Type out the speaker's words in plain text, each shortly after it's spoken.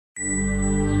Here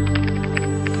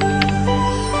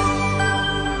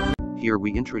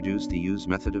we introduce the use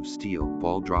method of steel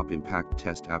ball drop impact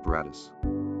test apparatus.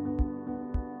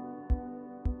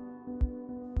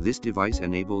 This device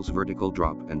enables vertical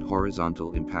drop and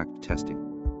horizontal impact testing.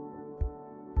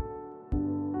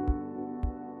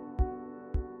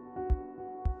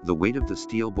 The weight of the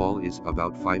steel ball is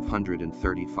about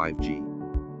 535 g.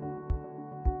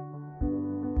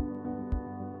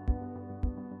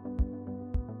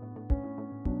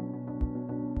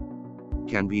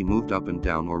 Can be moved up and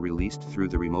down or released through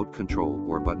the remote control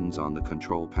or buttons on the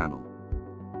control panel.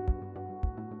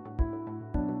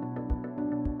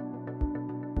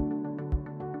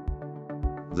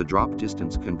 The drop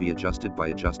distance can be adjusted by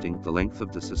adjusting the length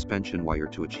of the suspension wire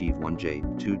to achieve 1J,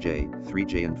 2J,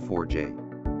 3J and 4J.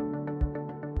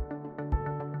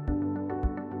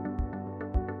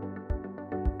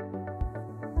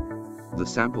 The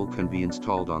sample can be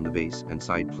installed on the base and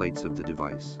side plates of the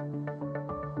device.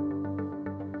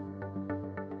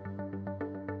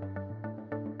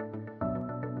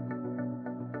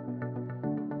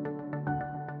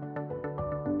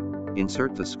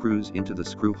 Insert the screws into the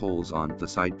screw holes on the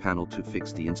side panel to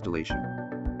fix the installation.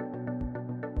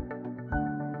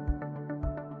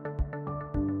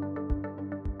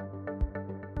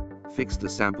 Fix the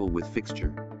sample with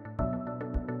fixture.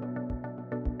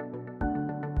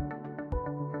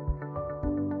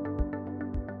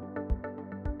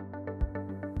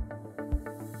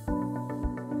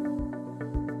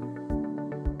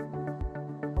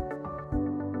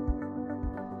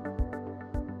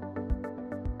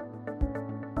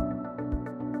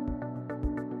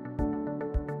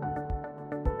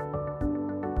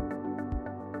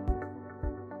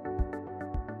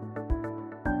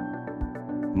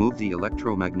 Move the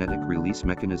electromagnetic release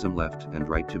mechanism left and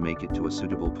right to make it to a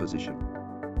suitable position.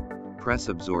 Press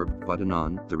absorb button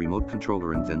on the remote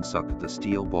controller and then suck the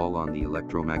steel ball on the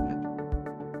electromagnet.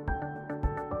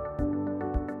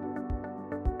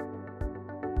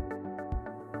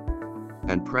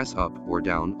 And press up or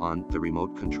down on the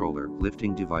remote controller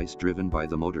lifting device driven by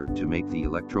the motor to make the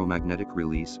electromagnetic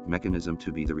release mechanism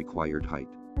to be the required height.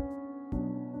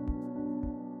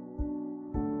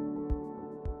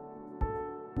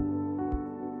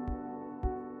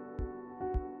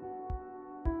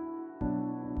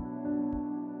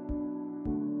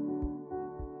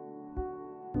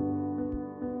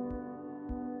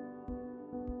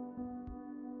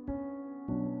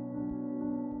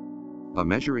 A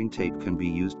measuring tape can be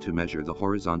used to measure the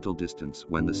horizontal distance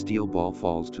when the steel ball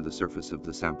falls to the surface of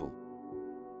the sample.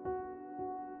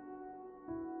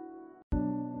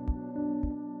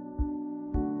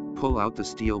 Pull out the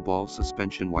steel ball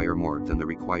suspension wire more than the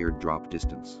required drop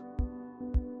distance.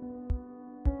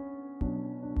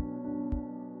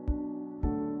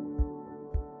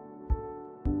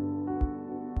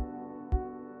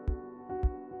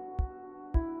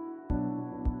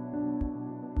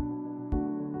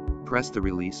 Press the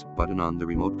release button on the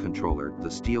remote controller.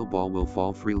 The steel ball will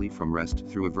fall freely from rest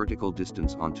through a vertical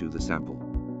distance onto the sample.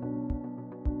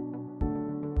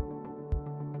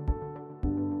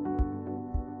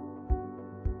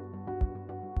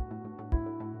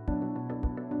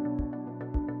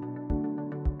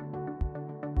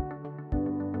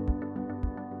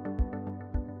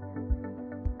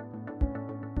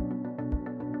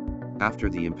 After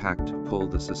the impact, pull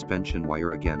the suspension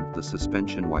wire again. The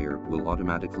suspension wire will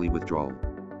automatically withdraw.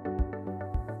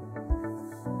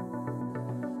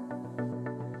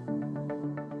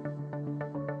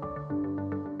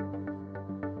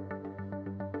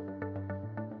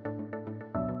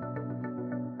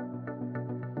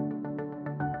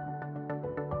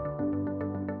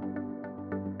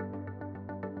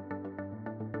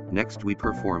 Next we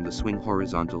perform the swing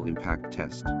horizontal impact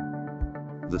test.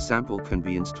 The sample can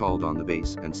be installed on the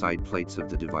base and side plates of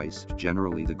the device.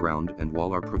 Generally the ground and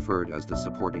wall are preferred as the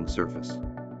supporting surface.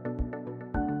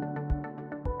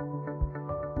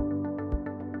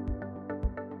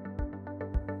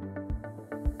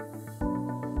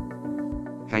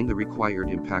 Hang the required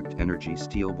impact energy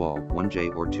steel ball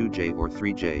 1J or 2J or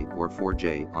 3J or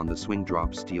 4J on the swing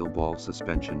drop steel ball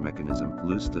suspension mechanism.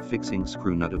 Loose the fixing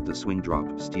screw nut of the swing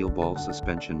drop steel ball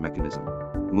suspension mechanism.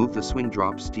 Move the swing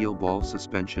drop steel ball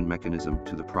suspension mechanism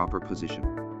to the proper position.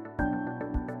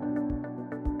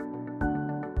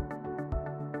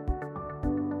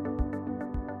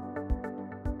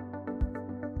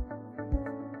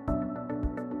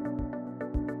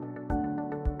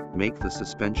 Make the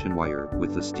suspension wire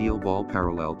with the steel ball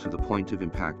parallel to the point of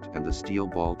impact and the steel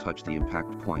ball touch the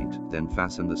impact point, then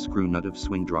fasten the screw nut of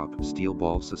swing drop steel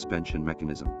ball suspension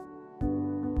mechanism.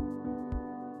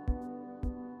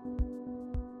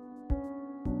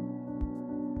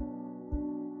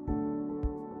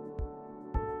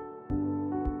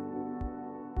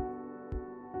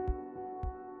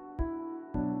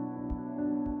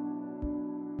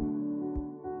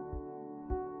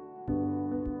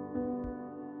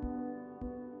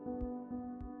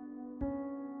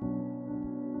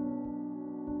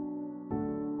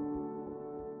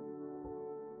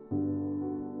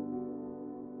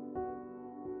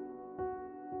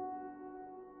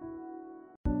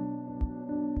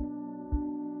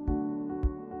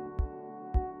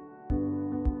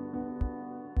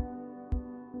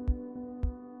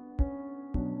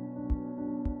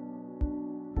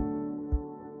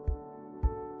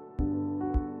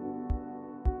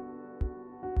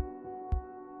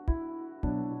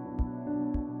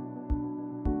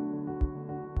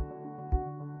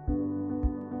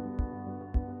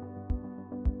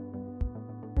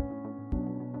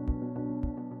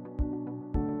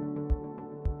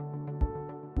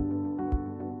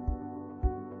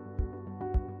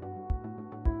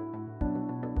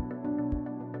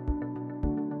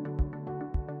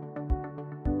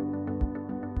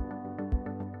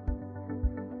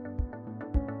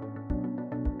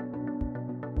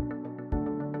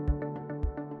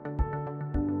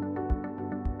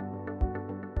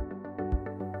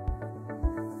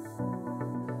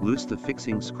 Loose the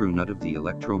fixing screw nut of the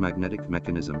electromagnetic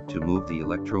mechanism to move the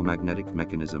electromagnetic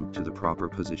mechanism to the proper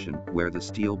position where the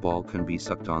steel ball can be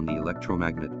sucked on the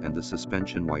electromagnet and the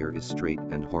suspension wire is straight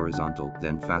and horizontal.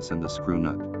 Then fasten the screw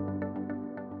nut.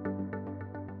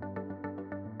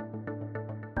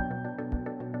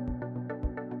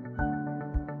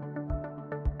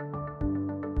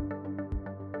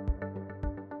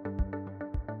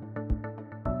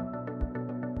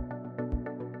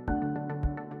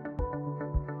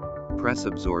 Press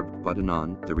absorb button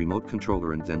on the remote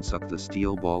controller and then suck the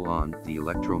steel ball on the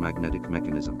electromagnetic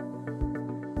mechanism.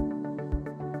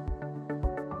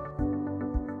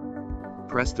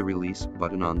 Press the release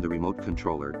button on the remote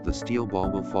controller. The steel ball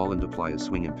will fall and apply a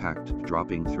swing impact,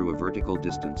 dropping through a vertical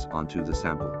distance onto the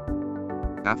sample.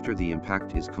 After the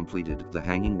impact is completed, the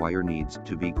hanging wire needs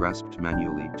to be grasped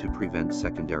manually to prevent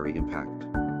secondary impact.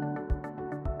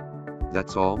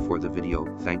 That's all for the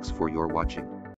video. Thanks for your watching.